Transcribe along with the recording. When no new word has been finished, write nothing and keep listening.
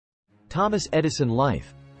Thomas Edison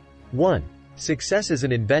life. 1. Success as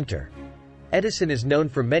an inventor. Edison is known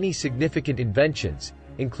for many significant inventions,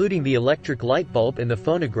 including the electric light bulb and the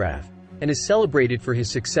phonograph, and is celebrated for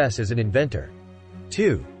his success as an inventor.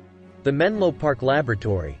 2. The Menlo Park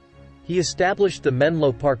Laboratory. He established the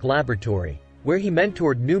Menlo Park Laboratory, where he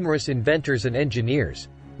mentored numerous inventors and engineers,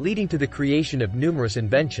 leading to the creation of numerous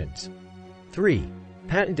inventions. 3.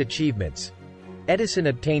 Patent achievements. Edison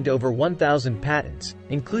obtained over 1,000 patents,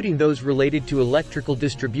 including those related to electrical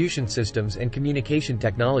distribution systems and communication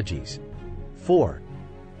technologies. 4.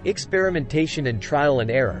 Experimentation and trial and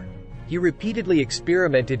error. He repeatedly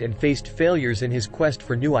experimented and faced failures in his quest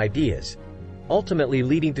for new ideas, ultimately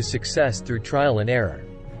leading to success through trial and error.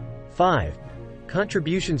 5.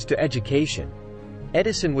 Contributions to education.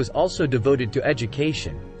 Edison was also devoted to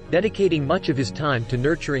education, dedicating much of his time to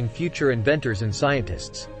nurturing future inventors and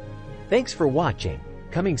scientists. Thanks for watching.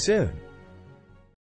 Coming soon.